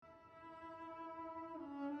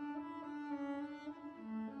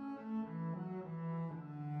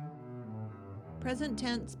Present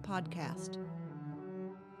Tense Podcast.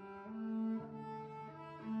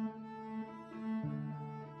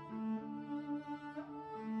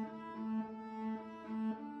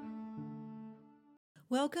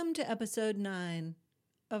 Welcome to episode 9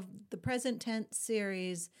 of the Present Tense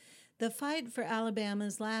series, The Fight for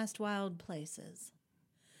Alabama's Last Wild Places.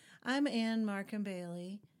 I'm Ann Markham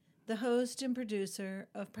Bailey, the host and producer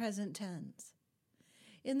of Present Tense.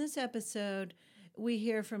 In this episode, we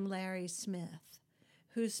hear from Larry Smith,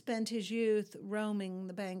 who spent his youth roaming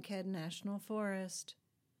the Bankhead National Forest.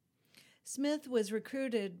 Smith was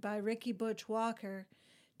recruited by Ricky Butch Walker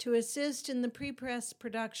to assist in the pre-press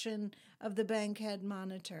production of the Bankhead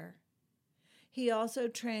Monitor. He also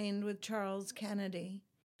trained with Charles Kennedy,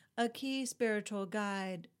 a key spiritual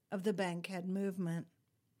guide of the Bankhead movement.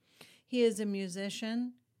 He is a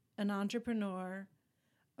musician, an entrepreneur,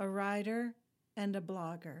 a writer, and a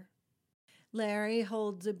blogger. Larry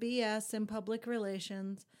holds a B.S. in Public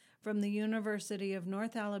Relations from the University of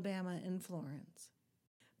North Alabama in Florence.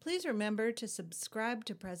 Please remember to subscribe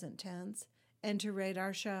to Present Tense and to rate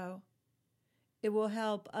our show. It will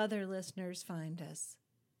help other listeners find us.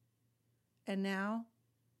 And now,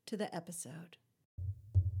 to the episode.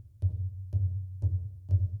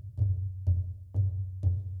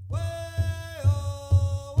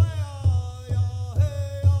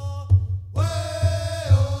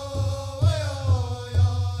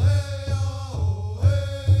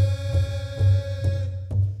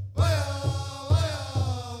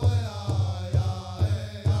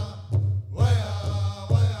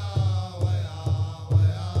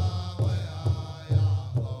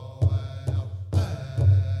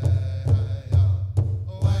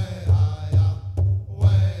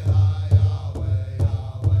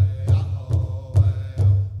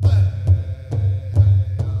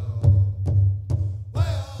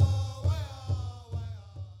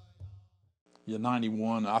 Yeah,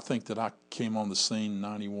 91. I think that I came on the scene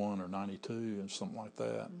 91 or 92 or something like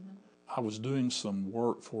that. Mm-hmm. I was doing some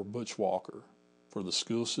work for Butch Walker for the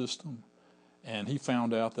school system, and he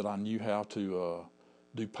found out that I knew how to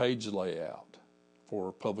do page layout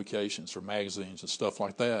for publications or magazines and stuff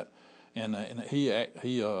like that. And he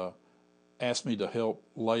asked me to help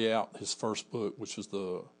lay out his first book, which was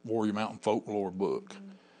the Warrior Mountain Folklore book.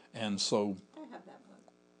 Mm-hmm. And so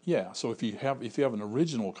yeah, so if you have an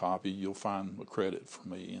original copy, you'll find a credit for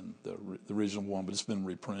me in the original one, but it's been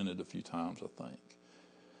reprinted a few times, I think.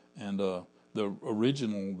 And the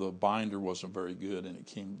original, the binder wasn't very good, and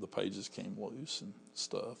the pages came loose and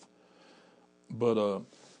stuff. But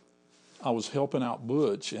I was helping out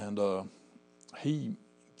Butch, and he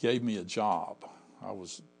gave me a job. Had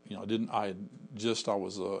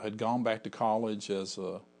gone back to college as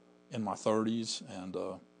in my 30s, and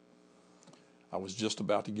I was just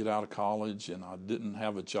about to get out of college, and I didn't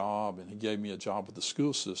have a job, and he gave me a job with the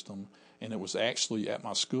school system, and it was actually at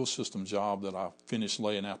my school system job that I finished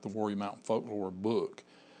laying out the Warrior Mountain Folklore book.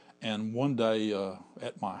 And one day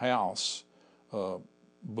at my house,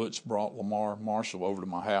 Butch brought Lamar Marshall over to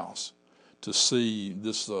my house to see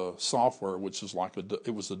this software, which is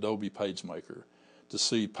it was Adobe PageMaker, to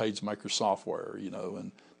see PageMaker software,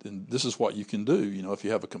 and this is what you can do, if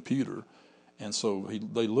you have a computer. And so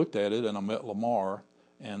they looked at it, and I met Lamar,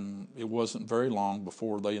 and it wasn't very long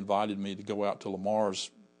before they invited me to go out to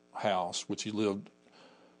Lamar's house, which he lived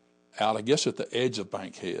out, I guess, at the edge of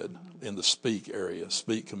Bankhead in the Speak area,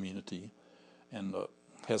 Speak community, and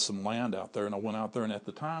had some land out there. And I went out there, and at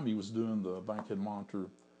the time he was doing the Bankhead Monitor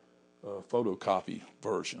photocopy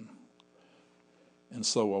version. And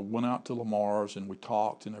so I went out to Lamar's, and we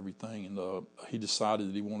talked and everything, and he decided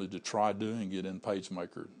that he wanted to try doing it in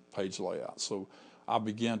PageMaker, page layout. So I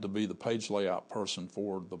began to be the page layout person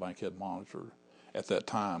for the Bankhead Monitor at that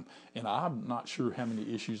time. And I'm not sure how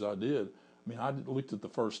many issues I did. I mean, I looked at the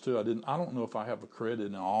first two. I don't know if I have a credit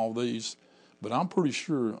in all these, but I'm pretty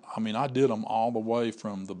sure, I did them all the way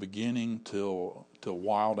from the beginning till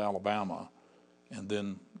Wild Alabama. And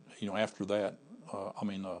then, after that,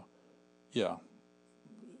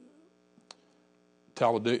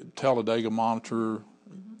 Talladega Monitor,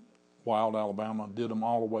 Wild Alabama, did them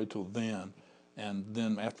all the way till then, and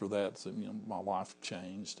then after that, my life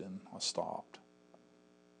changed and I stopped.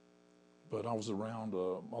 But I was around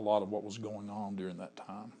a lot of what was going on during that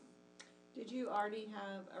time. Did you already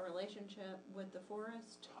have a relationship with the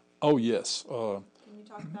forest? Oh, yes. Can you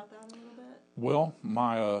talk about that a little bit? Well,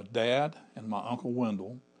 my dad and my Uncle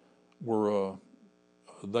Wendell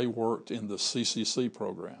they worked in the CCC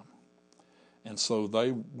program. And so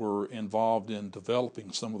they were involved in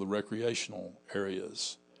developing some of the recreational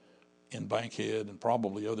areas in Bankhead and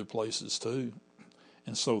probably other places too.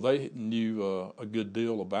 And so they knew a good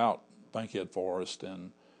deal about Bankhead Forest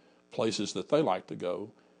and places that they like to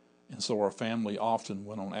go. And so our family often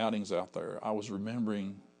went on outings out there. I was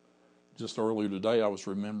remembering, just earlier today, I was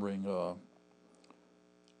remembering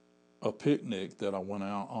a picnic that I went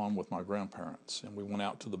out on with my grandparents, and we went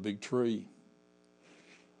out to the big tree.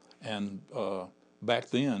 And back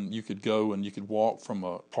then, you could go and you could walk from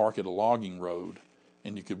a park at a logging road,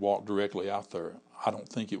 and you could walk directly out there. I don't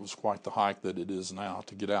think it was quite the hike that it is now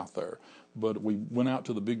to get out there. But we went out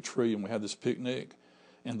to the big tree, and we had this picnic,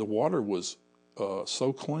 and the water was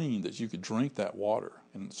so clean that you could drink that water.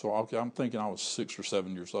 And so I'm thinking I was 6 or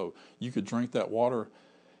 7 years old. You could drink that water,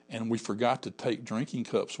 and we forgot to take drinking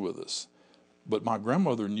cups with us. But my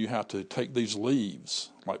grandmother knew how to take these leaves,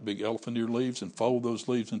 like big elephant ear leaves, and fold those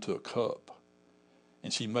leaves into a cup.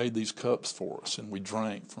 And she made these cups for us, and we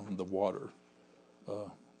drank from the water,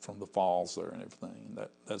 from the falls there and everything. And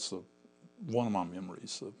that's one of my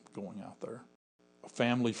memories of going out there.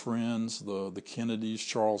 Family friends, the Kennedys,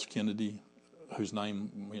 Charles Kennedy, whose name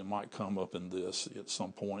might come up in this at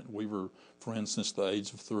some point. We were friends since the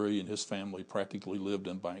age of 3, and his family practically lived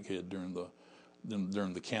in Bankhead during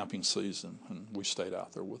the camping season, and we stayed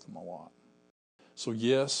out there with them a lot. So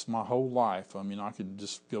yes, my whole life, I could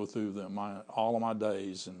just go through all of my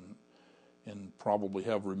days and probably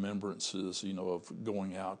have remembrances, of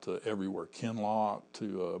going out to everywhere, Kinloch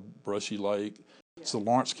to Brushy Lake. Yeah. So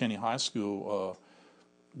Lawrence County High School,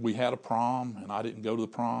 we had a prom, and I didn't go to the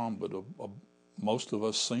prom, but most of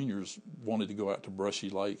us seniors wanted to go out to Brushy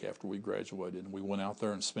Lake after we graduated, and we went out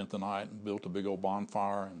there and spent the night and built a big old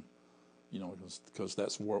bonfire, and because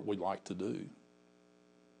that's what we like to do.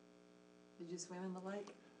 Did you swim in the lake?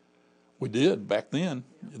 We did back then.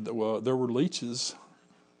 Yeah. Well, there were leeches,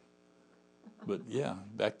 but yeah,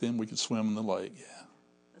 back then we could swim in the lake. Yeah.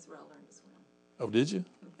 That's where I learned to swim. Oh, did you?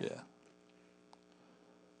 Yeah.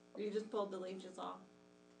 You just pulled the leeches off.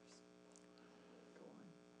 Go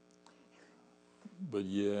on. But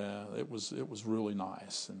yeah, it was really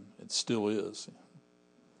nice, and it still is.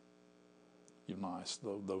 You're nice,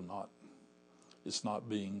 though not. It's not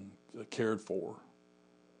being cared for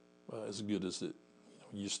as good as it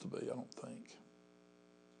used to be, I don't think.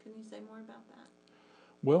 Can you say more about that?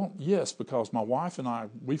 Well, yes, because my wife and I,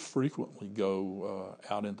 we frequently go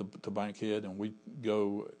out into Bankhead, and we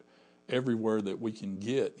go everywhere that we can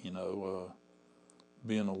get, being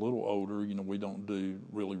a little older, we don't do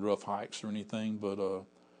really rough hikes or anything, but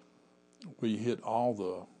we hit all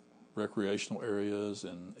the recreational areas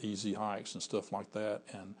and easy hikes and stuff like that.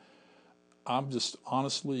 And I'm just,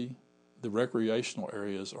 honestly, the recreational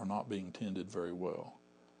areas are not being tended very well.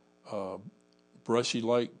 Brushy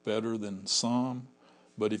Lake better than some,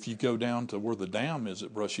 but if you go down to where the dam is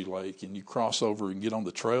at Brushy Lake and you cross over and get on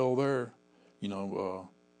the trail there,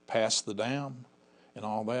 past the dam and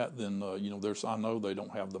all that, then, I know they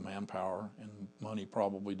don't have the manpower and money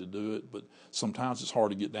probably to do it, but sometimes it's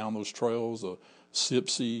hard to get down those trails. The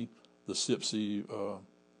Sipsey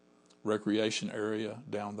recreation area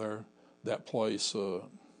down there, that place,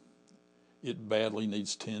 it badly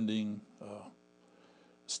needs tending.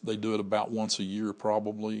 They do it about once a year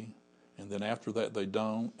probably, and then after that they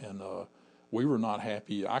don't. And we were not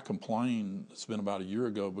happy. I complained, it's been about a year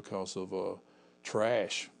ago, because of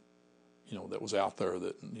trash, that was out there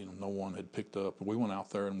that no one had picked up. We went out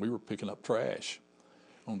there and we were picking up trash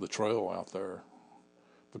on the trail out there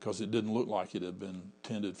because it didn't look like it had been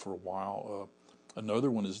tended for a while. Another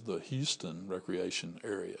one is the Houston recreation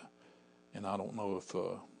area, and I don't know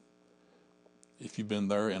if you've been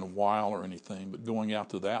there in a while or anything, but going out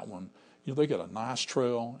to that one, they got a nice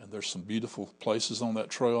trail, and there's some beautiful places on that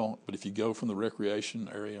trail, but if you go from the recreation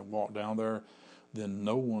area and walk down there, then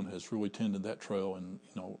no one has really tended that trail. And,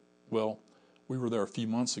 we were there a few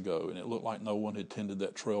months ago, and it looked like no one had tended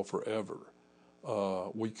that trail forever.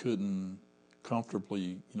 We couldn't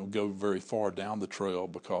comfortably, go very far down the trail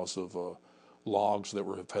because of logs that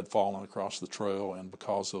had fallen across the trail, and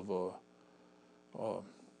because of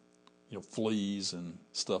fleas and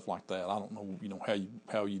stuff like that. I don't know,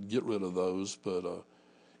 how you'd get rid of those, but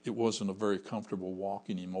it wasn't a very comfortable walk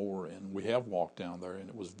anymore. And we have walked down there, and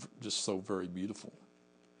it was just so very beautiful.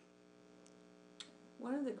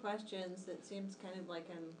 One of the questions that seems kind of like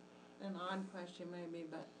an odd question maybe,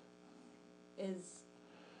 but is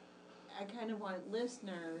I kind of want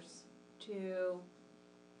listeners to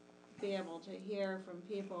be able to hear from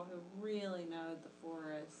people who really know the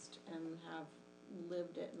forest and have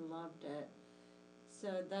lived it and loved it.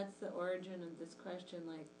 So that's the origin of this question,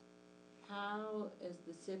 like, how is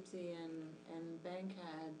the Sipsey and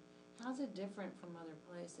Bankhead, how's it different from other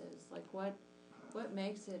places? Like, what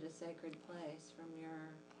makes it a sacred place from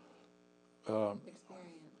your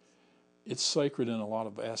experience? it's sacred in a lot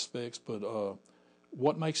of aspects, but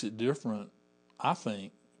what makes it different, I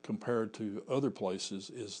think, compared to other places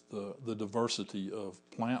is the diversity of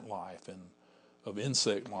plant life and of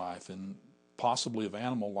insect life and possibly of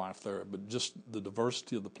animal life there, but just the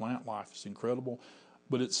diversity of the plant life is incredible.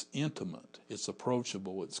 But it's intimate, it's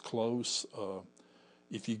approachable, it's close.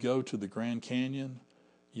 If you go to the Grand Canyon,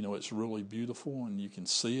 you know, it's really beautiful and you can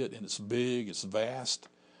see it, and it's big, it's vast,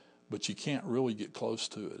 but you can't really get close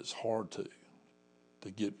to it. It's hard to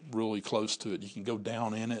get really close to it. You can go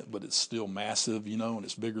down in it, but it's still massive, you know, and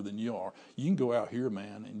it's bigger than you are. You can go out here,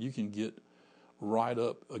 man, and you can get right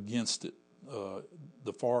up against it.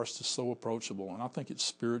 The forest is so approachable, and I think it's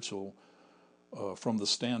spiritual from the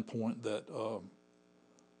standpoint that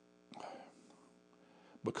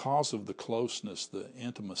because of the closeness, the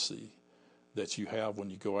intimacy that you have when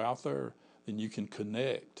you go out there, then you can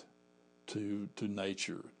connect to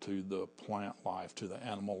nature, to the plant life, to the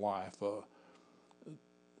animal life.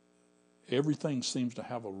 Everything seems to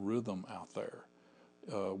have a rhythm out there.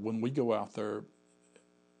 When we go out there,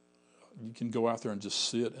 you can go out there and just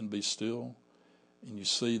sit and be still, and you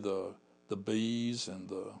see the bees and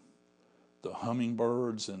the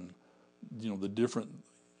hummingbirds and, you know, the different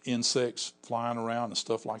insects flying around and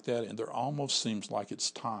stuff like that, and there almost seems like it's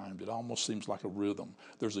timed. It almost seems like a rhythm.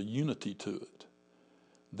 There's a unity to it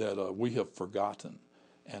that we have forgotten,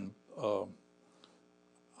 and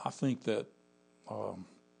I think that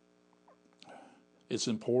it's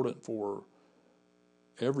important for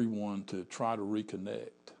everyone to try to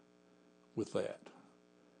reconnect with that.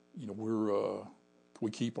 You know, we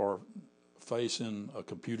keep our face in a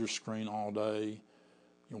computer screen all day.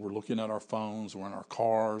 You know, we're looking at our phones, we're in our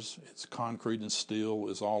cars. It's concrete and steel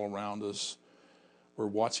is all around us. We're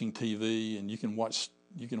watching TV, and you can watch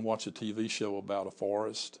a TV show about a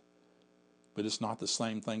forest, but it's not the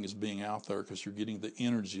same thing as being out there, because you're getting the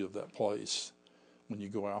energy of that place when you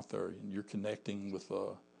go out there, and you're connecting with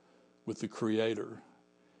the Creator.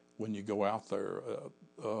 When you go out there,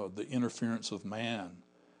 the interference of man,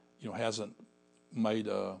 you know, hasn't made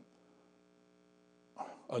a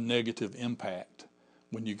negative impact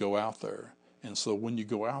when you go out there. And so when you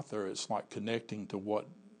go out there, it's like connecting to what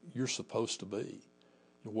you're supposed to be,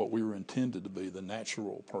 what we were intended to be, the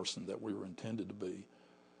natural person that we were intended to be,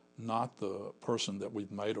 not the person that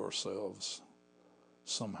we've made ourselves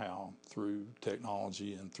somehow through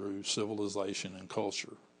technology and through civilization and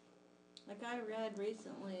culture. Like I read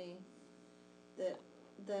recently that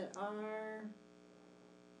our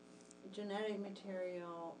genetic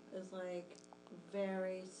material is like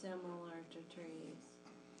very similar to trees,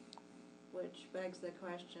 which begs the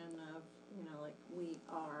question of, you know, like we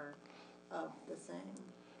are of the same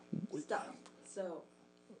stuff. So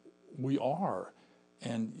we are,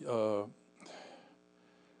 and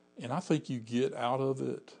I think you get out of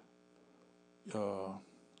it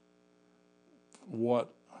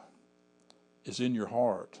what is in your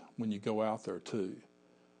heart when you go out there too.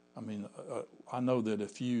 I mean, I know that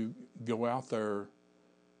if you go out there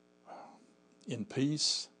in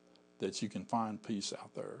peace, that you can find peace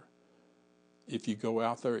out there. If you go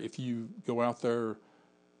out there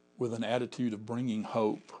with an attitude of bringing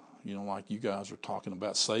hope, you know, like you guys are talking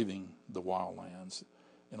about saving the wildlands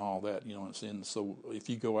and all that, you know, and so if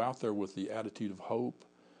you go out there with the attitude of hope,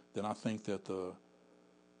 then I think that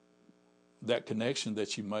that connection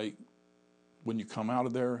that you make when you come out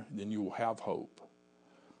of there, then you will have hope.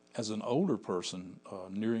 As an older person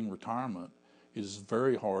nearing retirement, it is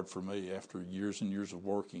very hard for me after years and years of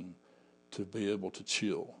working to be able to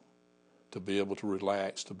chill, to be able to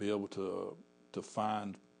relax, to be able to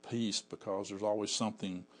find peace, because there's always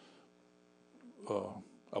something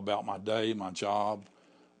about my day, my job,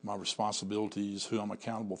 my responsibilities, who I'm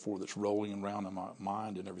accountable for, that's rolling around in my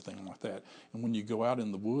mind and everything like that. And when you go out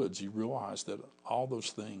in the woods, you realize that all those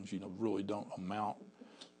things, you know, really don't amount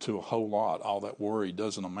to a whole lot. All that worry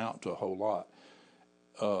doesn't amount to a whole lot.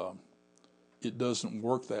 It doesn't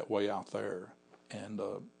work that way out there, and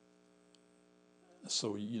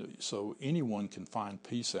so anyone can find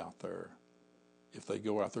peace out there if they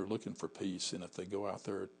go out there looking for peace, and if they go out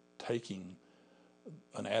there taking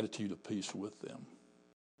an attitude of peace with them.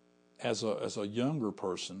 As a younger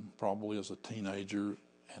person, probably as a teenager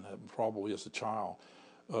and probably as a child,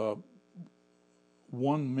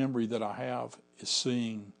 one memory that I have is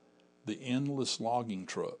seeing the endless logging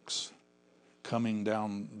trucks coming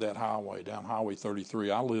down that highway, down Highway 33.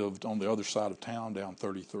 I lived on the other side of town down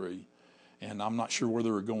 33, and I'm not sure where they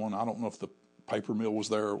were going. I don't know if the paper mill was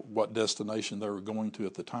there, what destination they were going to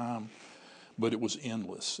at the time, but it was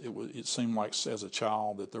endless. It seemed like as a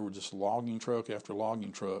child that there were just logging truck after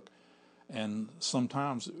logging truck, And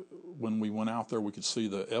sometimes when we went out there, we could see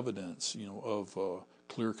the evidence, of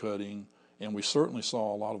clear cutting, and we certainly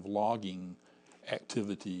saw a lot of logging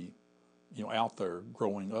activity, out there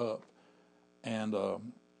growing up. And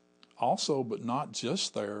also, but not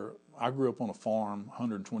just there, I grew up on a farm,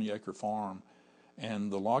 120-acre farm,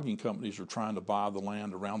 and the logging companies were trying to buy the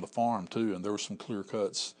land around the farm too, and there were some clear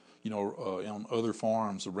cuts, on other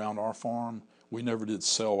farms around our farm. We never did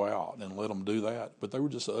sell out and let them do that, but they were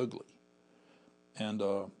just ugly. And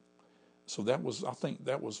so I think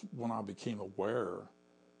that was when I became aware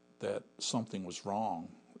that something was wrong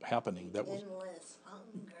happening. That was endless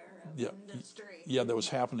hunger of yeah, industry. yeah, that was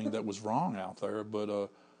happening. That was wrong out there.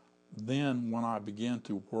 But then when I began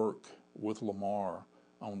to work with Lamar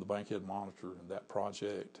on the Bankhead Monitor and that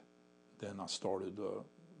project, then I started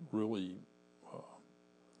really.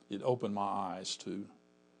 It opened my eyes to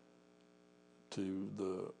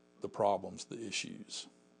the problems, the issues.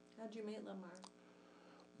 How'd you meet Lamar?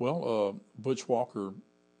 Well, Butch Walker,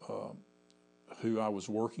 who I was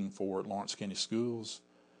working for at Lawrence County Schools,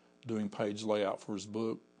 doing page layout for his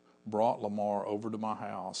book, brought Lamar over to my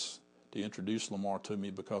house to introduce Lamar to me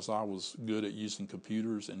because I was good at using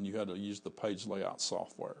computers and you had to use the page layout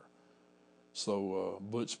software. So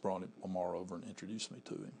Butch brought Lamar over and introduced me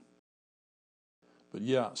to him. But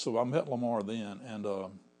yeah, so I met Lamar then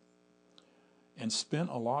and spent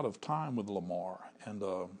a lot of time with Lamar. And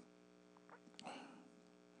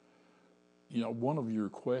one of your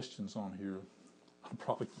questions on here, I'm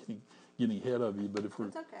probably getting ahead of you, but if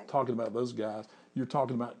we're talking about those guys, you're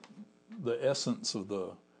talking about the essence of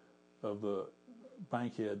the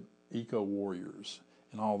Bankhead Eco Warriors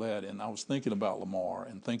and all that. And I was thinking about Lamar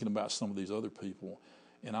and thinking about some of these other people.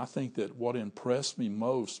 And I think that what impressed me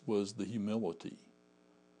most was the humility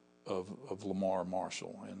of Lamar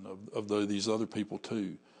Marshall and of these other people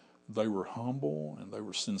too. They were humble and they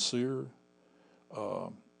were sincere.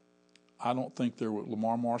 I don't think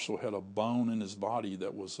Lamar Marshall had a bone in his body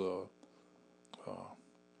that was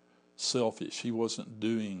selfish. He wasn't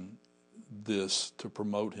doing this to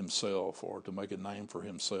promote himself or to make a name for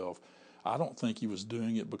himself. I don't think he was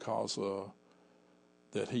doing it because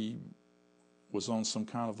that he was on some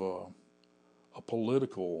kind of a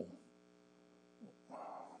political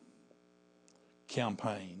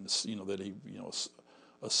campaign, that he,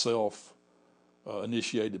 a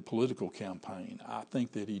self-initiated political campaign. I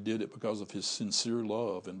think that he did it because of his sincere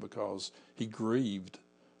love and because he grieved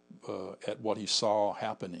at what he saw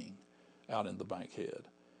happening out in the Bankhead.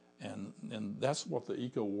 And that's what the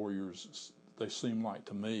Eco Warriors, they seemed like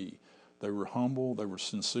to me. They were humble, they were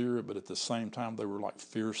sincere, but at the same time they were like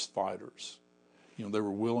fierce fighters. They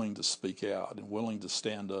were willing to speak out and willing to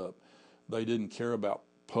stand up. They didn't care about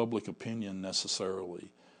public opinion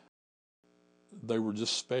necessarily. They were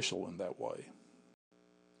just special in that way.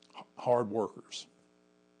 Hard workers.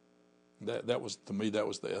 That was, to me, that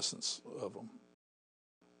was the essence of them.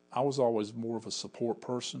 I was always more of a support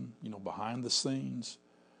person, behind the scenes,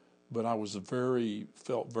 but I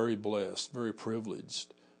felt very blessed, very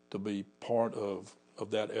privileged to be part of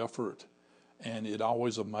that effort, and it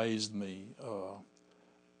always amazed me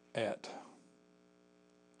at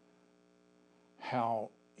how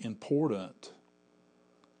important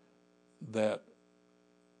that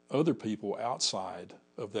other people outside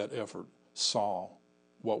of that effort saw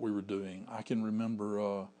what we were doing. I can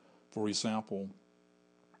remember, for example,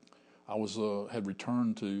 I had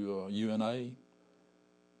returned to UNA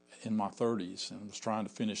in my 30s and was trying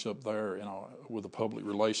to finish up there, with a public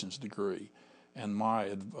relations degree. And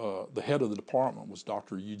the head of the department was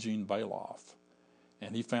Dr. Eugene Bailoff.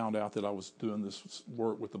 And he found out that I was doing this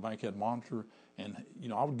work with the Bankhead Monitor, and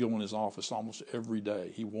I would go in his office almost every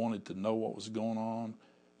day. He wanted to know what was going on.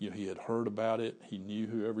 He had heard about it. He knew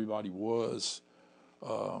who everybody was.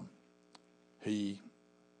 He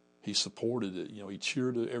supported it. He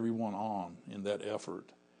cheered everyone on in that effort,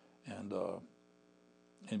 and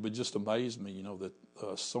it just amazed me,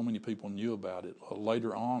 that so many people knew about it.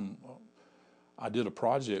 Later on, I did a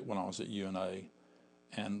project when I was at UNA,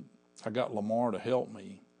 and I got Lamar to help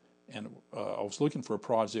me, and I was looking for a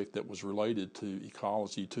project that was related to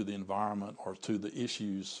ecology, to the environment, or to the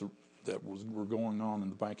issues that were going on in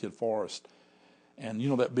the Bankhead Forest. And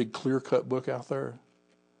that big clear-cut book out there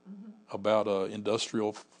about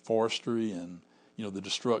industrial forestry and the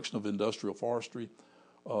destruction of industrial forestry,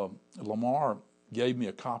 Lamar gave me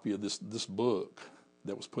a copy of this book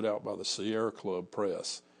that was put out by the Sierra Club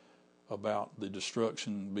Press about the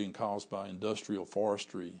destruction being caused by industrial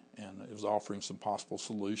forestry, and it was offering some possible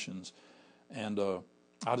solutions. And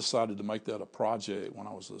I decided to make that a project when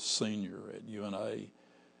I was a senior at UNA,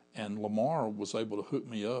 And Lamar was able to hook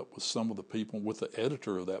me up with some of the people, with the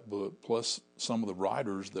editor of that book, plus some of the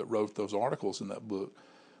writers that wrote those articles in that book.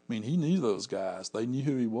 I mean, he knew those guys. They knew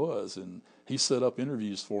who he was, and he set up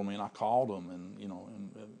interviews for me, and I called him, and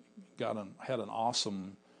had an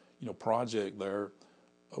awesome, project there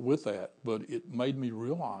with that. But it made me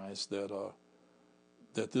realize that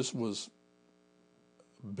that this was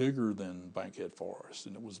bigger than Bankhead Forest,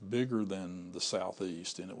 and it was bigger than the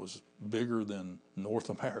Southeast, and it was bigger than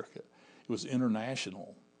North America. It was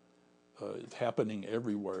international, happening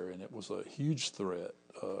everywhere, and it was a huge threat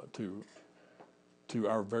to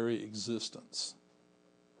our very existence,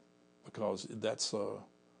 because that's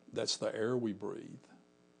the air we breathe.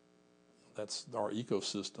 That's our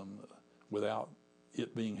ecosystem. Without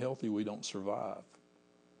it being healthy, we don't survive.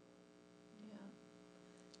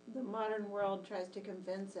 The modern world tries to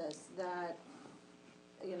convince us that,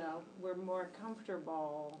 we're more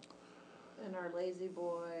comfortable in our lazy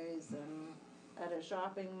boys and at a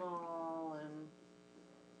shopping mall,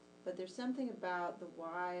 but there's something about the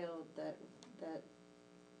wild that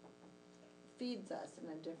feeds us in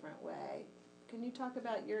a different way. Can you talk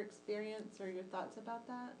about your experience or your thoughts about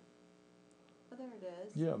that? Oh, there it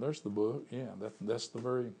is. Yeah, there's the book. Yeah, that's the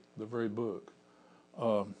very book.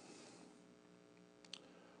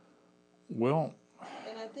 Well,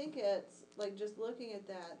 and I think it's like, just looking at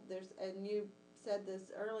that, and you said this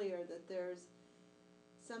earlier, that there's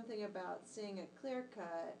something about seeing a clear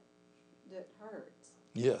cut that hurts.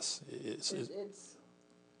 Yes, it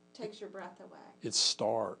takes your breath away. It's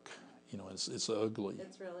stark, it's ugly.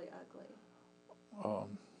 It's really ugly.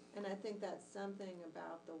 And I think that's something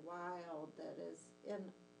about the wild that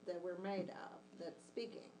we're made of, that's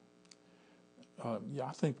speaking. Yeah,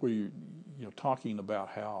 I think talking about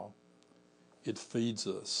how it feeds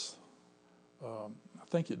us. I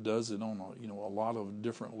think it does it on a lot of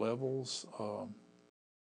different levels.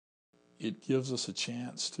 It gives us a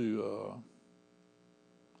chance to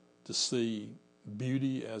see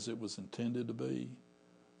beauty as it was intended to be.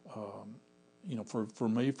 For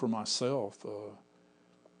me, for myself,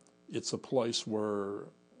 it's a place where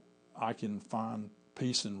I can find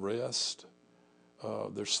peace and rest.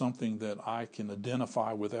 There's something that I can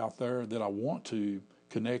identify with out there that I want to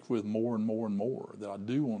connect with more and more and more, that I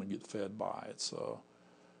do want to get fed by. It's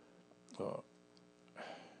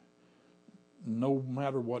no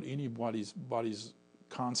matter what anybody's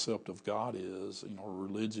concept of God is, or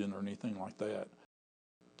religion or anything like that,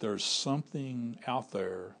 there's something out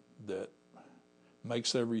there that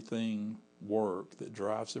makes everything work, that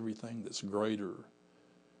drives everything, that's greater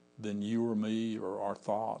than you or me or our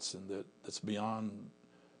thoughts, and that's beyond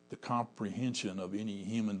the comprehension of any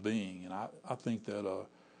human being. And I think that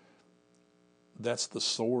that's the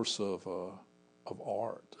source of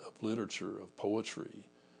art, of literature, of poetry,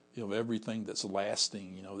 everything that's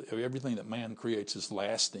lasting. Everything that man creates is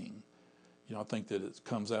lasting. I think that it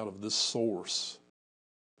comes out of this source.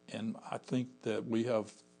 And I think that we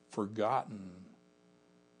have forgotten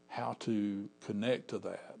how to connect to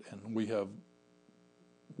that, and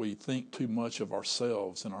we think too much of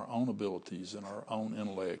ourselves and our own abilities and our own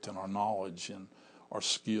intellect and our knowledge and our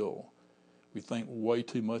skill. We think way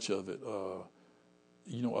too much of it.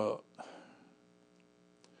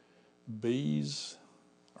 Bees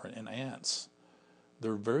and ants,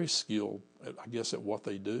 they're very skilled, I guess, at what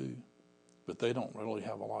they do, but they don't really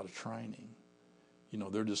have a lot of training.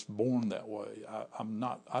 They're just born that way. I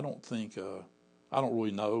don't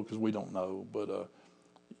really know, because we don't know, but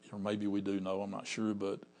or maybe we do know, I'm not sure,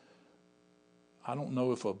 but I don't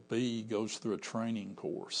know if a bee goes through a training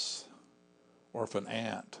course, or if an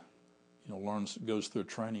ant, goes through a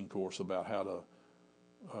training course about how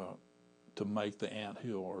to make the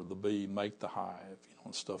anthill, or the bee make the hive,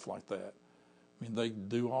 and stuff like that. I mean, they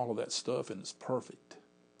do all of that stuff, and it's perfect,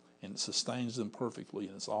 and it sustains them perfectly,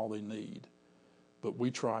 and it's all they need. But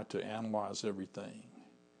we try to analyze everything,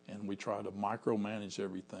 and we try to micromanage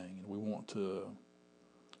everything, and we want to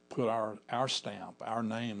put our stamp, our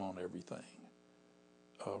name on everything,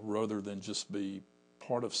 rather than just be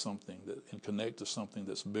part of something and connect to something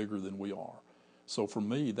that's bigger than we are. So for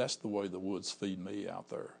me, that's the way the woods feed me out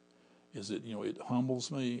there. Is it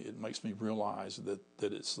humbles me. It makes me realize that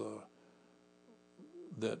it's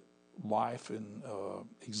that life and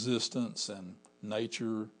existence and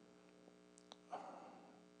nature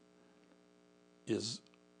is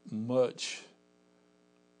much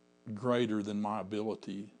greater than my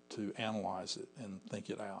ability to analyze it and think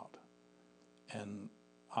it out. And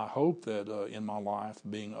I hope that in my life,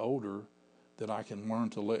 being older, that I can learn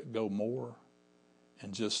to let go more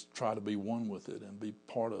and just try to be one with it and be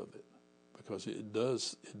part of it, because it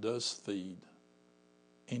does feed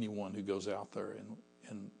anyone who goes out there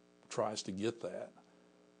and tries to get that.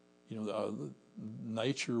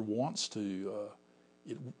 Nature wants to,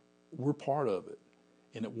 we're part of it,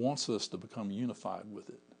 and it wants us to become unified with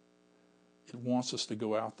it. It wants us to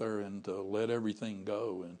go out there and to let everything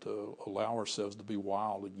go and to allow ourselves to be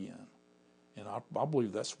wild again. And I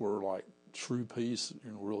believe that's where like true peace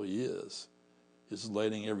really is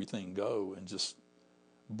letting everything go and just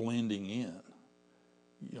blending in,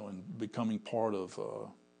 and becoming part of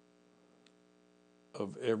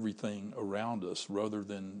everything around us, rather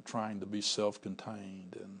than trying to be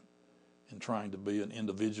self-contained and trying to be an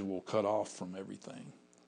individual cut off from everything.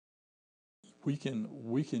 We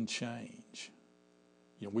can change.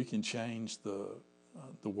 We can change the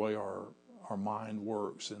way our mind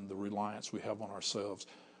works and the reliance we have on ourselves.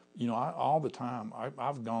 All the time,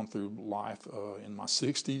 I've gone through life in my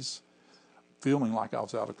 60s feeling like I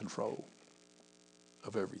was out of control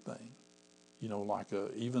of everything.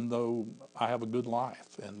 Even though I have a good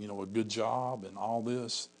life and, a good job and all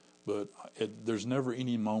this, but there's never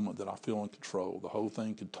any moment that I feel in control. The whole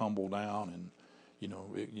thing could tumble down and,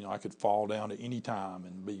 I could fall down at any time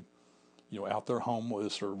and be, out there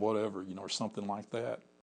homeless or whatever, or something like that.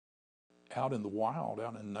 Out in the wild,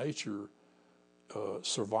 out in nature,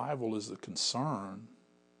 survival is a concern,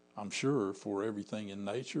 I'm sure, for everything in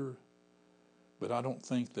nature. But I don't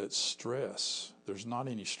think that there's not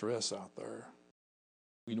any stress out there.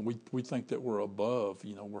 We think that we're above,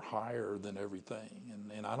 we're higher than everything.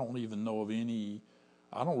 And I don't really know of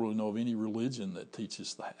any religion that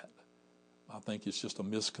teaches that. I think it's just a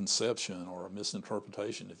misconception or a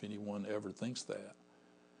misinterpretation if anyone ever thinks that.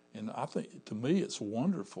 And I think, to me, it's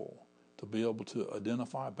wonderful to be able to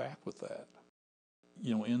identify back with that.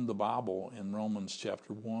 In the Bible, in Romans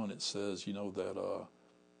chapter 1, it says,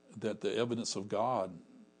 that the evidence of God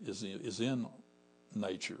is in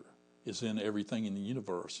nature, is in everything in the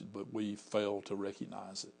universe, but we fail to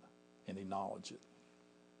recognize it and acknowledge it.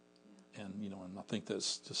 And and I think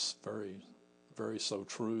that's just very, very so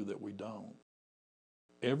true that we don't.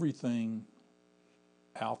 Everything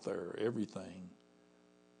out there, everything,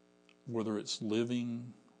 whether it's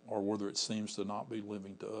living or whether it seems to not be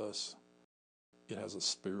living to us, it has a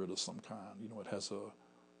spirit of some kind.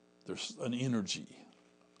 There's an energy,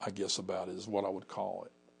 I guess, about it is what I would call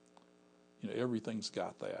it. Everything's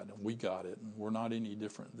got that, and we got it, and we're not any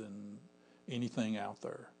different than anything out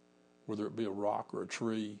there. Whether it be a rock or a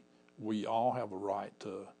tree, we all have a right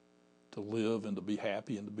to live and to be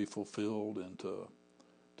happy and to be fulfilled and to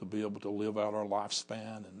be able to live out our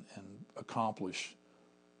lifespan and accomplish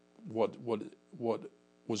what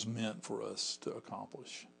was meant for us to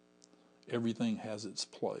accomplish. Everything has its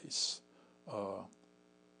place.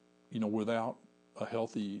 Without a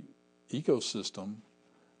healthy ecosystem,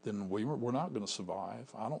 then we're not going to survive,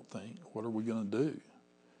 I don't think. What are we going to do?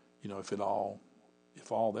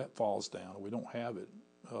 If all that falls down, we don't have it,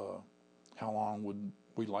 how long would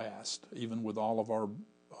we last, even with all of our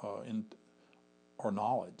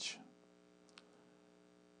knowledge?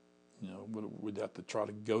 We'd have to try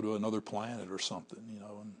to go to another planet or something,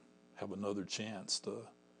 and have another chance to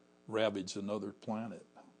ravage another planet.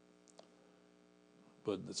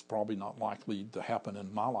 But it's probably not likely to happen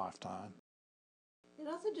in my lifetime. It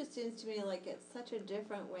also just seems to me like it's such a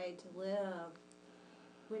different way to live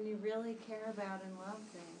when you really care about and love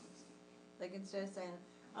things. Like, instead of saying,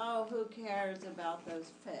 oh, who cares about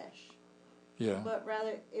those fish? Yeah. But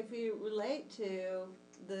rather, if you relate to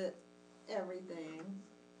the everything,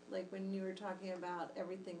 like when you were talking about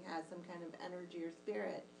everything has some kind of energy or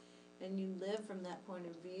spirit, and you live from that point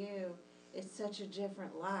of view, it's such a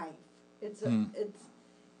different life.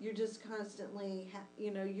 You're just constantly,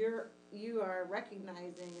 you are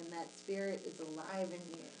recognizing, and that spirit is alive in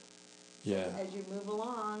you. Yeah. So as you move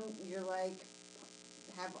along, you're like,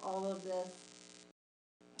 have all of this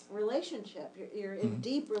relationship. You're in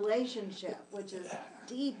deep relationship, which is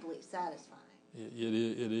deeply satisfying.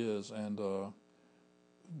 It is, and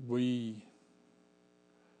we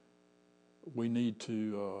need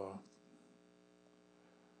to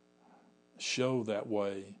show that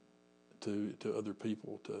way to other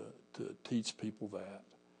people, to teach people that,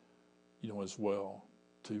 as well,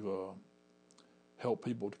 to help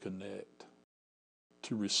people to connect,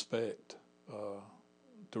 to respect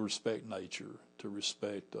nature, to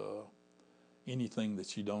respect anything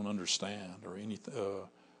that you don't understand, or anything,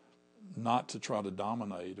 not to try to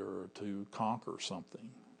dominate or to conquer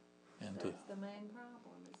something. And that's the main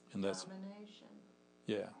problem, is and that's, domination.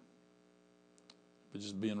 Yeah. But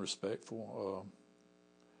just being respectful.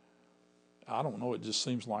 I don't know, it just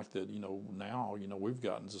seems like that, now, we've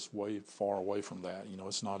gotten just way far away from that.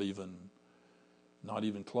 It's not even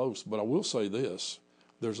close. But I will say this,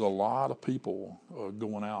 there's a lot of people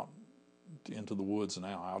going out into the woods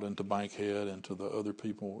now, out into Bankhead, into the other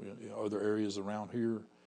people, other areas around here.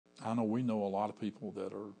 I know we know a lot of people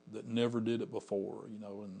that never did it before, and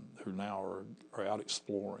who now are out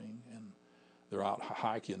exploring, and they're out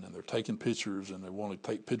hiking, and they're taking pictures, and they want to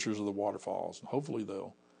take pictures of the waterfalls, and hopefully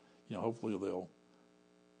they'll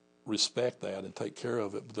respect that and take care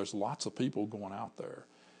of it. But there's lots of people going out there,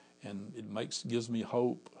 and it gives me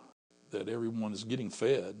hope that everyone is getting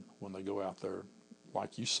fed when they go out there,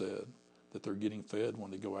 like you said, that they're getting fed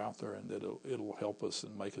when they go out there, and that it'll help us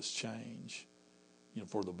and make us change,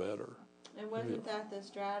 for the better. And wasn't that the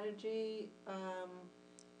strategy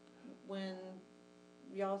when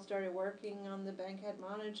y'all started working on the Bankhead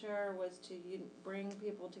Monitor, was to bring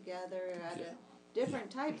people together, different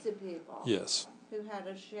types of people? Yes. Who had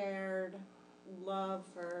a shared love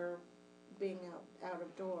for being out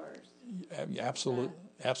of doors.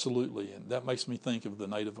 Absolutely, and that makes me think of the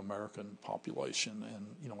Native American population, and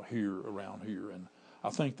around here, and I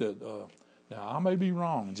think that now I may be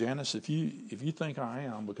wrong, Janice. If you think I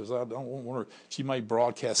am, because I don't want her, she may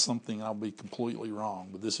broadcast something and I'll be completely wrong.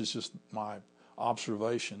 But this is just my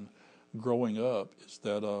observation. Growing up, is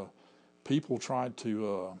that people tried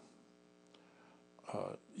to,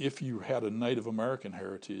 if you had a Native American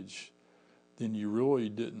heritage, then you really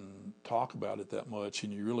didn't talk about it that much,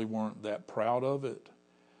 and you really weren't that proud of it.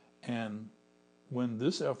 And when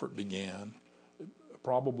this effort began,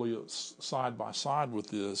 probably side by side with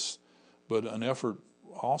this, but an effort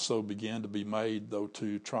also began to be made, though,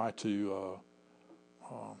 to try to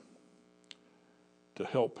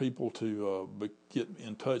help people to get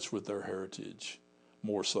in touch with their heritage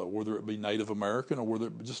more so, whether it be Native American or whether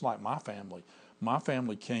it be just like my family. My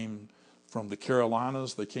family came from the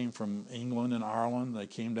Carolinas. They came from England and Ireland. They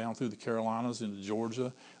came down through the Carolinas into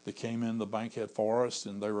Georgia. They came in the Bankhead Forest,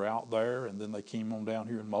 and they were out there, and then they came on down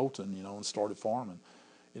here in Moulton, and started farming.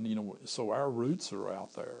 And, so our roots are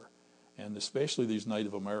out there, and especially these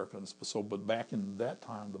Native Americans. But back in that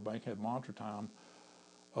time, the Bankhead Monitor time,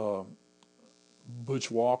 Butch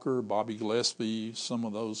Walker, Bobby Gillespie, some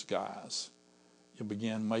of those guys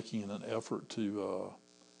began making an effort to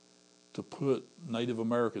put Native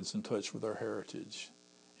Americans in touch with their heritage,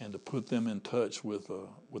 and to put them in touch with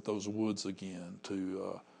those woods again,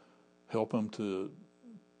 to help them to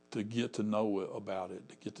get to know about it,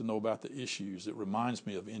 to get to know about the issues. It reminds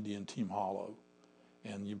me of Indian Team Hollow,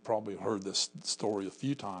 and you've probably heard this story a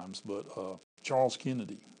few times, but Charles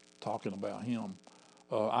Kennedy, talking about him,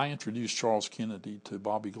 I introduced Charles Kennedy to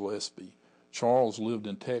Bobby Gillespie. Charles lived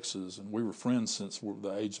in Texas, and we were friends since we were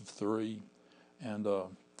the age of 3, and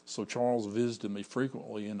so Charles visited me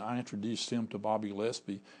frequently, and I introduced him to Bobby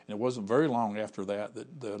Gillespie. And it wasn't very long after that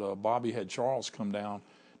Bobby had Charles come down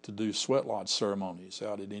to do sweat lodge ceremonies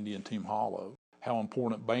out at Indian Team Hollow. How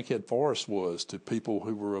important Bankhead Forest was to people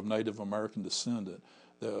who were of Native American descendants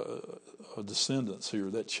here.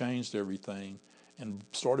 That changed everything and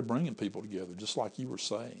started bringing people together, just like you were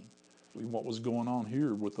saying. What was going on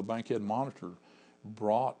here with the Bankhead Monitor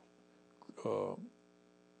brought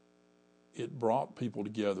people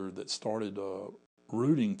together that started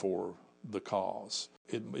rooting for the cause.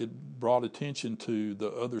 It brought attention to the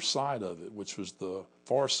other side of it, which was the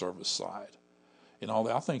Forest Service side. And all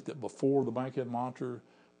that. I think that before the Bankhead Monitor,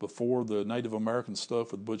 before the Native American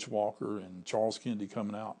stuff with Butch Walker and Charles Kennedy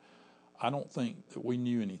coming out, I don't think that we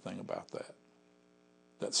knew anything about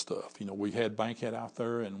that stuff. We had Bankhead out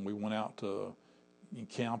there, and we went out and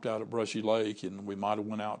camped out at Brushy Lake, and we might have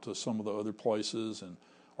went out to some of the other places, and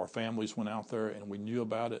our families went out there, and we knew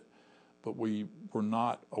about it, but we were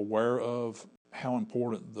not aware of how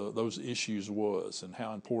important those issues was, and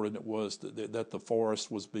how important it was that the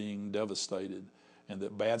forest was being devastated, and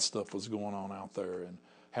that bad stuff was going on out there, and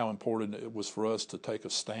how important it was for us to take a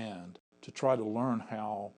stand, to try to learn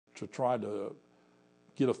how to try to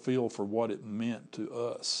get a feel for what it meant to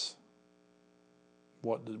us.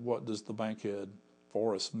 What does the Bankhead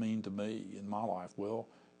Forest mean to me in my life? Well,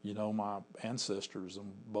 my ancestors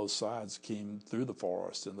on both sides came through the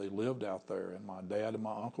forest, and they lived out there, and my dad and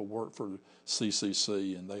my uncle worked for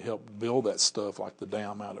CCC, and they helped build that stuff like the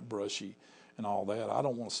dam out at Brushy and all that. I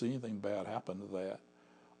don't want to see anything bad happen to that.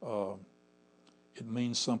 It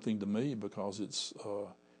means something to me because it's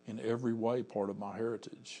in every way part of my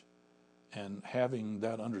heritage, and having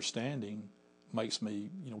that understanding makes me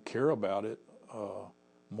care about it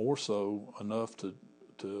more so enough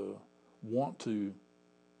to want to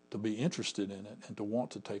be interested in it, and to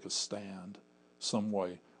want to take a stand some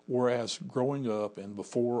way. Whereas growing up and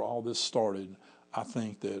before all this started, I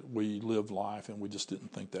think that we lived life and we just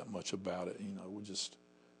didn't think that much about it.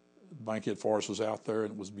 Bankhead Forest was out there,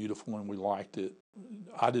 and it was beautiful, and we liked it.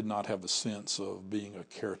 I did not have a sense of being a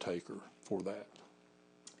caretaker for that.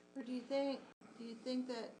 Or do you think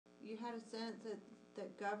that you had a sense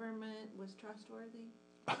that government was trustworthy?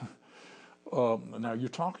 Now you're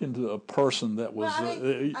talking to a person that was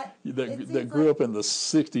that grew like up in the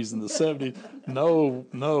 '60s and the '70s.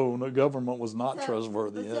 No, government was not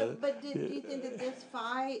trustworthy. But do you think that this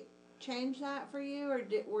fight changed that for you, or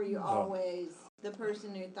were you always the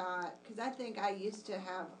person who thought? Because I think I used to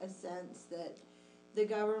have a sense that the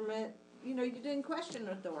government, you didn't question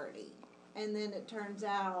authority, and then it turns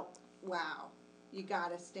out, wow, you got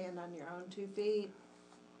to stand on your own 2 feet,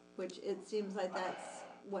 which it seems like that's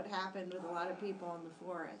what happened with a lot of people in the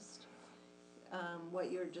forest.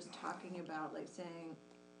 What you're just talking about, like saying,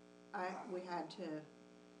 we had to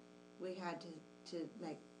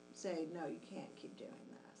say no, you can't keep doing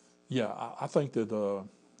this. Yeah, I think that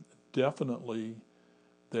definitely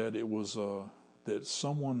that it was that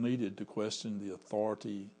someone needed to question the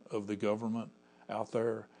authority of the government out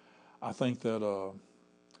there. I think that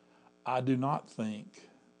I do not think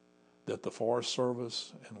that the Forest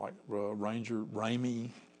Service and like Ranger Ramey,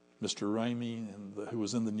 Mr. Ramey, and who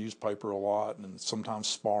was in the newspaper a lot and sometimes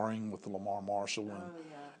sparring with the Lamar Marshall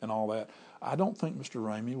and all that. I don't think Mr.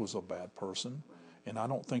 Ramey was a bad person, and I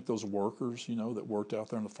don't think those workers, that worked out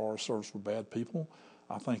there in the Forest Service were bad people.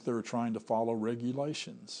 I think they were trying to follow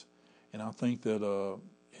regulations, and I think that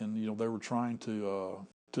they were trying to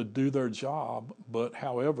do their job. But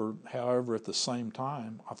however, at the same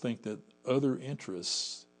time, I think that other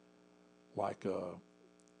interests, like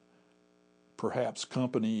perhaps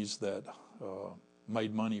companies that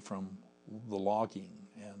made money from the logging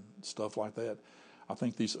and stuff like that, I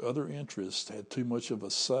think these other interests had too much of a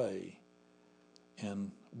say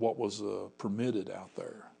in what was permitted out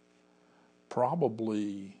there.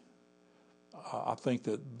 Probably, I think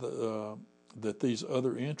that that these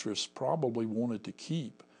other interests probably wanted to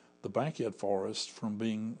keep the Bankhead Forest from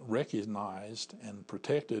being recognized and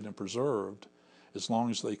protected and preserved as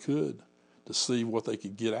long as they could, to see what they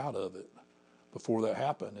could get out of it before that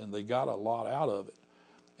happened. And they got a lot out of it.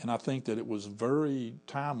 And I think that it was very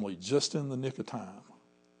timely, just in the nick of time,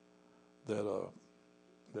 that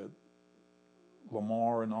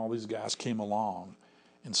Lamar and all these guys came along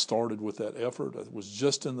and started with that effort. It was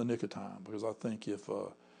just in the nick of time, because I think if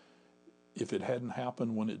it hadn't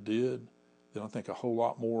happened when it did, then I think a whole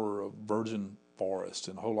lot more virgin forest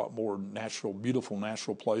and a whole lot more beautiful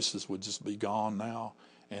natural places would just be gone now.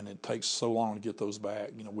 And it takes so long to get those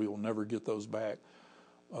back. We will never get those back.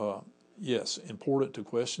 Yes, important to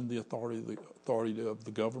question the authority of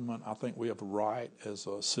the government. I think we have a right as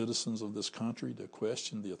citizens of this country to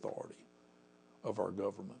question the authority of our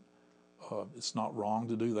government. It's not wrong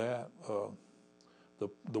to do that.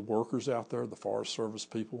 The workers out there, the Forest Service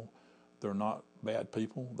people, they're not bad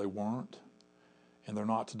people. They weren't, and they're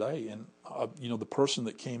not today. And the person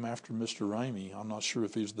that came after Mr. Ramey, I'm not sure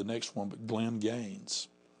if he was the next one, but Glenn Gaines,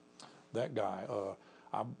 that guy.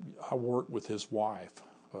 I worked with his wife.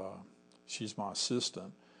 She's my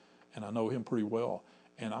assistant, and I know him pretty well.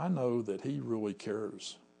 And I know that he really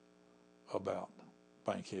cares about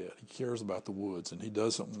Bankhead. He cares about the woods, and he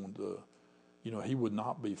doesn't want to, he would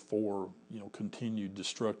not be for, continued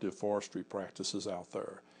destructive forestry practices out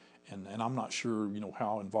there. And I'm not sure,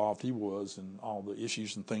 how involved he was in all the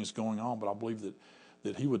issues and things going on, but I believe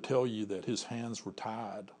that he would tell you that his hands were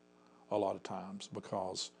tied a lot of times,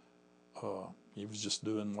 because he was just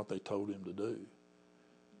doing what they told him to do.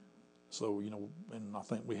 So, and I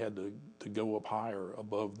think we had to go up higher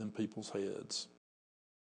above them people's heads.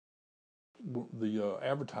 The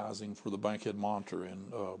advertising for the Bankhead Monitor,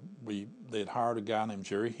 and they had hired a guy named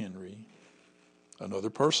Jerry Henry, another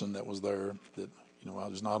person that was there that, I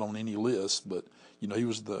was not on any list, but, he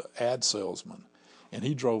was the ad salesman. And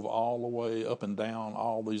he drove all the way up and down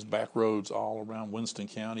all these back roads all around Winston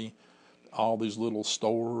County, all these little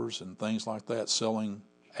stores and things like that, selling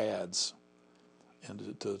ads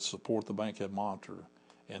and to support the Bankhead Monitor.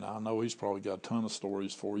 And I know he's probably got a ton of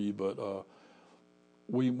stories for you, but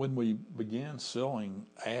when we began selling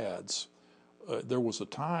ads, there was a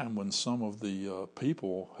time when some of the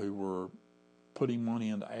people who were putting money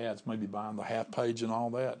into ads, maybe buying the half page and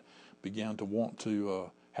all that, began to want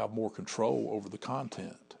to have more control over the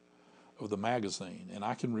content of the magazine. And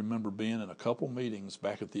I can remember being in a couple meetings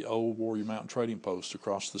back at the old Warrior Mountain Trading Post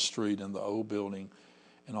across the street in the old building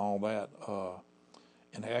and all that,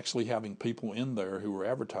 and actually having people in there who were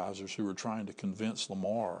advertisers who were trying to convince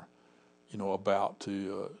Lamar, about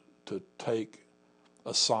to take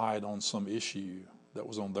a side on some issue that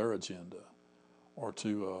was on their agenda, or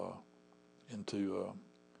to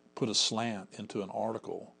put a slant into an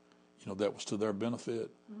article, that was to their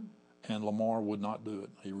benefit. And Lamar would not do it.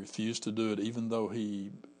 He refused to do it, even though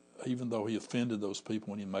he even though he offended those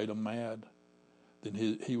people and he made them mad, then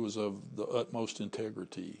he was of the utmost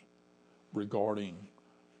integrity regarding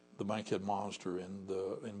the Bankhead Monster and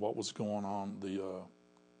what was going on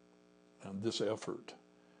and this effort.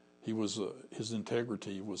 His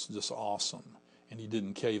integrity was just awesome, and he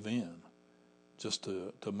didn't cave in just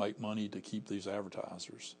to make money to keep these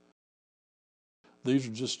advertisers. These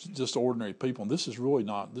are just ordinary people, and this is really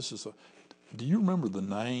not. Do you remember the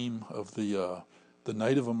name of the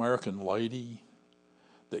Native American lady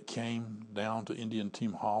that came down to Indian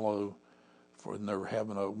Team Hollow and they were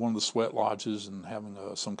having one of the sweat lodges and having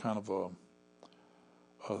some kind of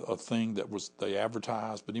a thing that they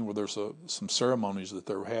advertised, but anyway, there's some ceremonies that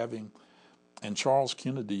they were having, and Charles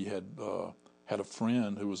Kennedy had a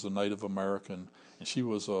friend who was a Native American, and she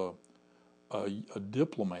was a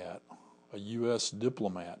diplomat, a U.S.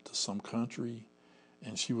 diplomat to some country,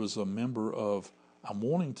 and she was a member of, I'm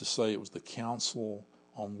wanting to say it was the Council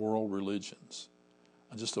on World Religions,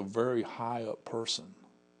 just a very high up person.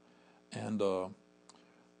 And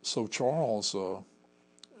so Charles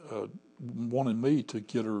wanted me to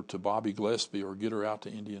get her to Bobby Gillespie or get her out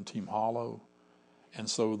to Indian Team Hollow. And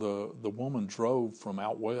so the woman drove from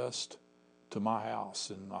out west to my house,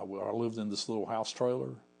 and I lived in this little house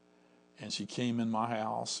trailer, and she came in my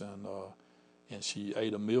house and she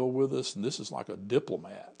ate a meal with us, and this is like a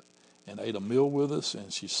diplomat, and ate a meal with us,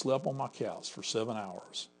 and she slept on my couch for 7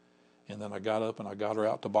 hours. And then I got up and I got her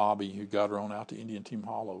out to Bobby, who got her on out to Indian Team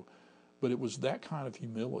Hollow. But it was that kind of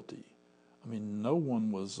humility. I mean, no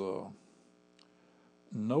one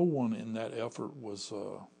in that effort was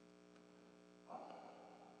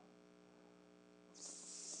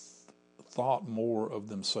thought more of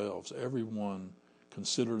themselves. Everyone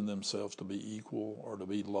considered themselves to be equal or to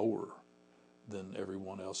be lower than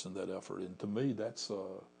everyone else in that effort. And to me, that's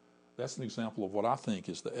an example of what I think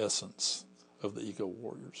is the essence of the Eco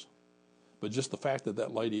Warriors. But just the fact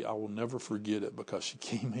that lady, I will never forget it, because she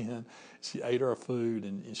came in, she ate our food,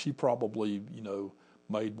 and she probably,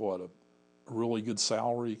 made a really good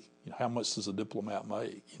salary. How much does a diplomat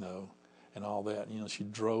make, and all that. She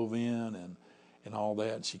drove in and all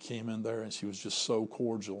that. And she came in there, and she was just so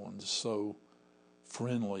cordial and just so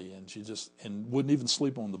friendly, and and wouldn't even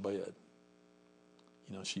sleep on the bed.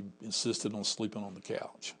 She insisted on sleeping on the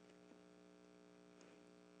couch.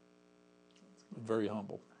 Very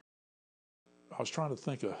humble. I was trying to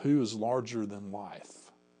think of who is larger than life,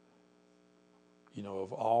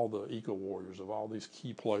 of all the Eco Warriors, of all these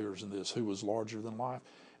key players in this, who was larger than life.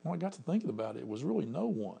 And when I got to thinking about it was really no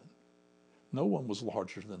one. No one was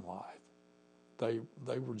larger than life. They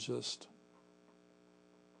were just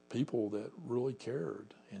people that really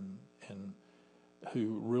cared and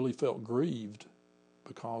who really felt grieved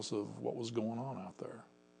because of what was going on out there,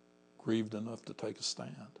 grieved enough to take a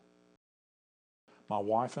stand. My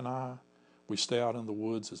wife and I, we stay out in the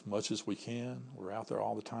woods as much as we can. We're out there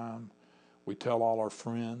all the time. We tell all our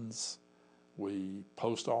friends. We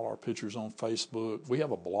post all our pictures on Facebook. We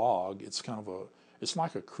have a blog. It's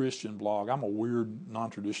like a Christian blog. I'm a weird,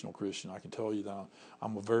 non-traditional Christian. I can tell you that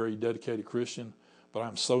I'm a very dedicated Christian, but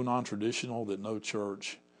I'm so non-traditional that no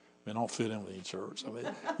church, I don't fit in with any church.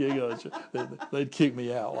 They'd kick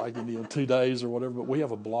me out like in 2 days or whatever. But we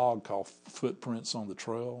have a blog called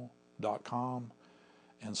footprintsonthetrail.com.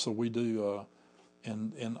 And so we do,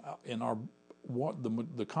 and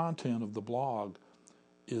the content of the blog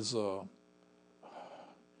is,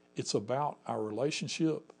 it's about our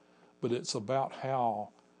relationship, but it's about how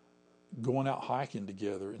going out hiking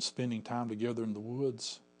together and spending time together in the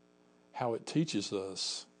woods, how it teaches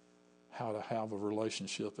us how to have a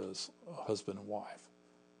relationship as a husband and wife.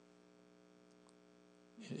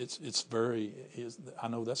 I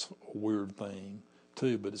know that's a weird thing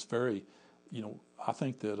too, but it's very, I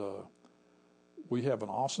think that we have an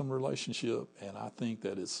awesome relationship, and I think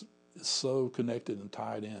that it's so connected and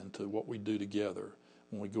tied in to what we do together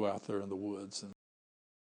when we go out there in the woods.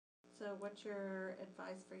 So what's your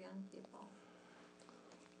advice for young people?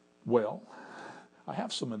 Well, I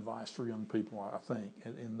have some advice for young people, I think.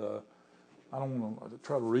 And I don't want to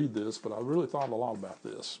try to read this, but I really thought a lot about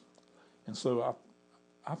this. And so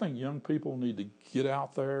I think young people need to get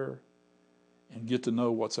out there and get to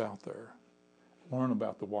know what's out there. Learn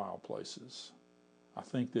about the wild places. I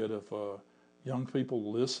think that if young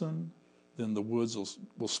people listen, then the woods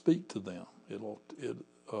will speak to them.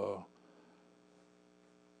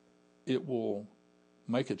 It will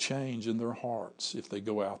make a change in their hearts if they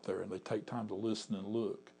go out there and they take time to listen and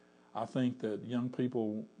look. I think that young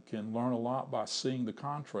people can learn a lot by seeing the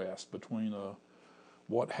contrast between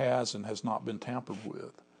what has and has not been tampered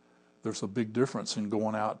with. There's a big difference in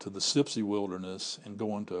going out to the Sipsey Wilderness and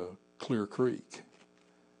going to Clear Creek.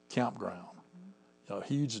 campground. A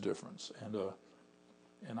huge difference.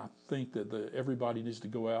 And I think that everybody needs to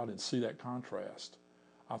go out and see that contrast.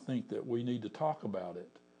 I think that we need to talk about it,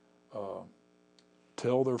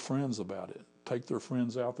 tell their friends about it, take their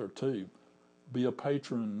friends out there too. Be a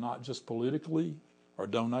patron, not just politically or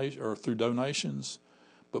through donations,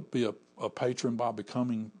 but be a patron by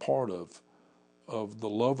becoming part of the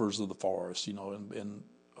lovers of the forest. And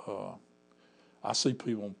I see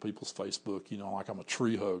people on people's Facebook, like I'm a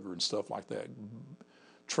tree hugger and stuff like that.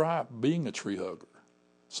 Try being a tree hugger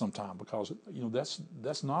sometime, because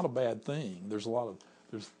that's not a bad thing. There's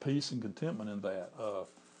peace and contentment in that.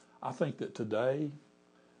 I think that today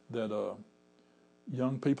that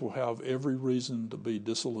young people have every reason to be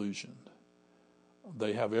disillusioned.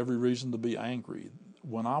 They have every reason to be angry.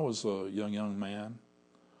 When I was a young man,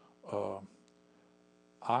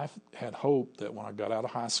 I had hope that when I got out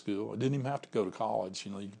of high school, I didn't even have to go to college.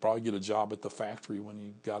 You could probably get a job at the factory when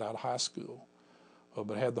you got out of high school.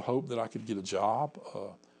 But I had the hope that I could get a job.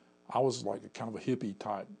 I was like a kind of a hippie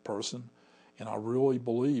type person, and I really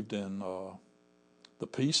believed in the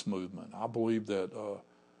peace movement. I believed that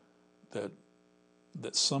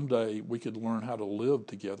someday we could learn how to live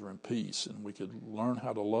together in peace, and we could learn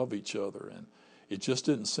how to love each other. And it just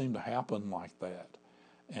didn't seem to happen like that.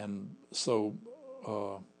 And so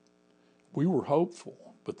we were hopeful,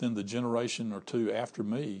 but then the generation or two after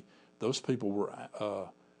me, those people were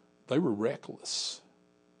they were reckless.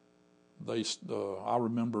 I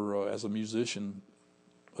remember as a musician,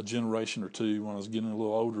 a generation or two when I was getting a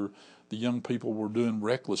little older, the young people were doing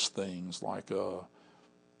reckless things, like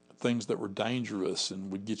things that were dangerous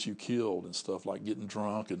and would get you killed and stuff, like getting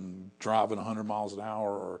drunk and driving 100 miles an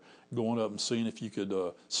hour, or going up and seeing if you could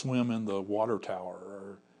swim in the water tower,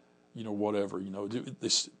 or whatever.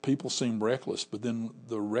 People seem reckless, but then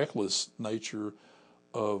the reckless nature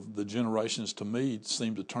of the generations, to me,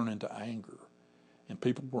 seemed to turn into anger. And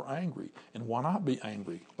people were angry. And why not be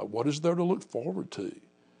angry? Like, what is there to look forward to?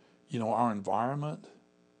 Our environment,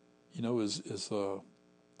 is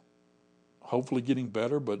hopefully getting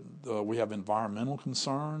better, but we have environmental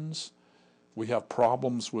concerns. We have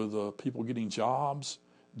problems with people getting jobs.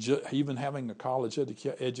 Even having a college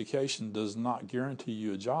education does not guarantee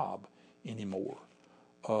you a job anymore.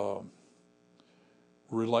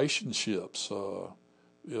 Relationships,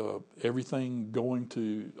 everything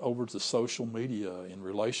going over to social media, and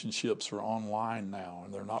relationships are online now,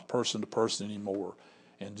 and they're not person to person anymore,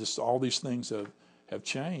 and just all these things have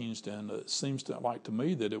changed. And it seems to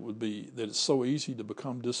me that it's so easy to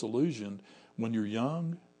become disillusioned when you're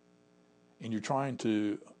young and you're trying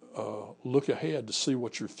to look ahead to see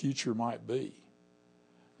what your future might be.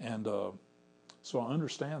 And so I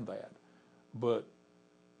understand that, but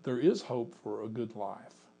there is hope for a good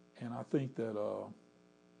life, and I think that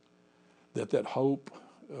that hope,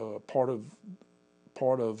 part of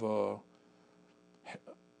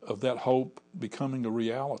that hope becoming a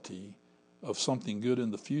reality of something good in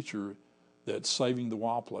the future, that saving the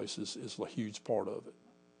wild places is a huge part of it,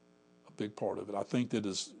 a big part of it. I think that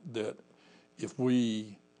if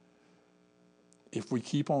we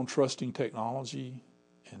keep on trusting technology,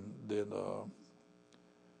 and then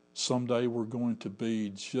someday we're going to be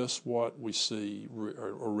just what we see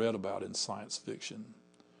or read about in science fiction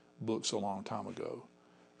books a long time ago.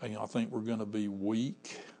 And, I think we're going to be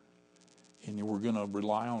weak, and we're going to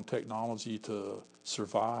rely on technology to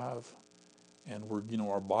survive, and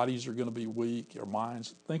our bodies are going to be weak, our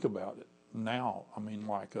minds. Think about it now. I mean,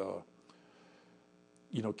 like,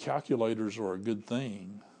 calculators are a good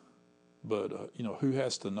thing, but who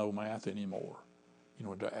has to know math anymore?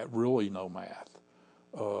 To really know math.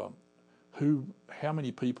 How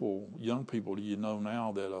many people, young people, do you know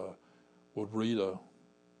now that would read a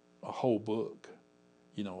whole book,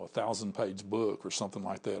 a 1,000-page book or something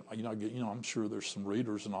like that? I'm sure there's some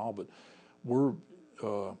readers and all, but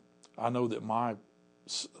I know that my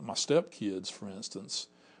stepkids, for instance,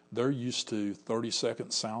 they're used to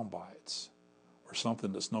 30-second sound bites, or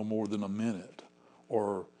something that's no more than a minute,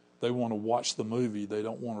 or they want to watch the movie, they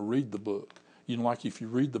don't want to read the book. Like if you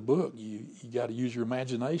read the book, you got to use your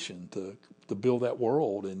imagination to build that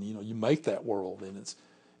world, and you make that world, and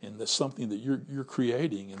that's something that you're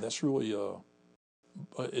creating, and that's really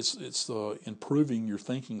it's improving your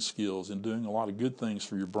thinking skills and doing a lot of good things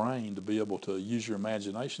for your brain to be able to use your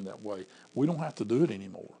imagination that way. We don't have to do it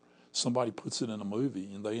anymore. Somebody puts it in a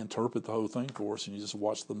movie, and they interpret the whole thing for us, and you just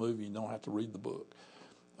watch the movie. You don't have to read the book.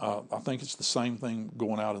 I think it's the same thing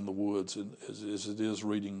going out in the woods as it is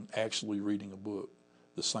actually reading a book,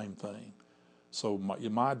 the same thing. So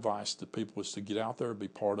my advice to people is to get out there, be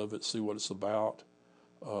part of it, see what it's about,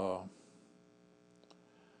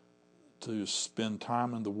 to spend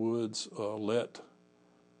time in the woods. Let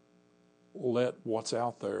what's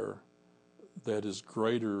out there that is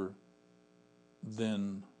greater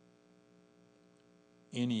than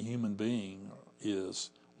any human being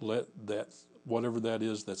is, let that, whatever that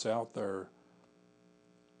is that's out there,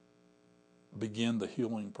 begin the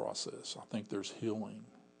healing process. I think there's healing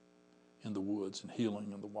in the woods and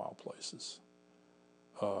healing in the wild places.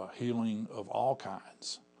 Healing of all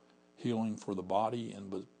kinds. Healing for the body,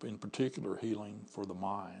 and in particular healing for the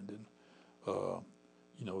mind, and the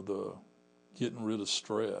getting rid of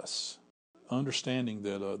stress. Understanding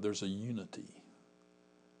that there's a unity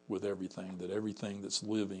with everything, that everything that's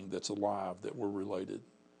living, that's alive, that we're related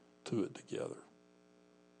to it together,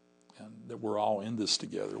 and that we're all in this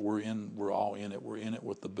together. We're all in it. We're in it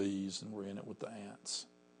with the bees, and we're in it with the ants,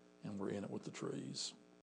 and we're in it with the trees.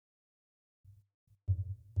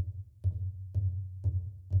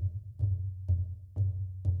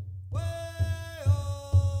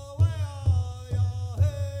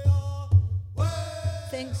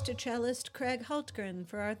 Thanks to cellist Craig Hultgren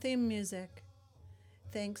for our theme music.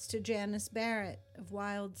 Thanks to Janice Barrett of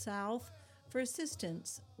Wild South for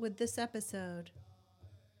assistance with this episode.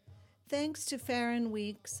 Thanks to Farron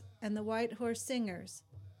Weeks and the White Horse Singers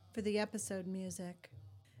for the episode music.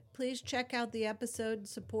 Please check out the episode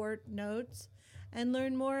support notes and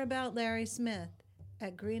learn more about Larry Smith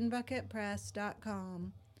at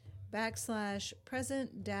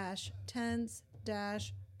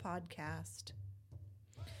greenbucket.present-tense-podcast.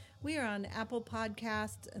 We are on Apple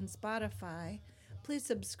Podcasts and Spotify. Please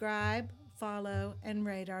subscribe, follow, and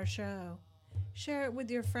rate our show. Share it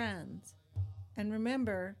with your friends. And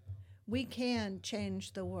remember, we can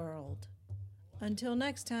change the world. Until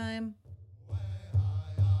next time.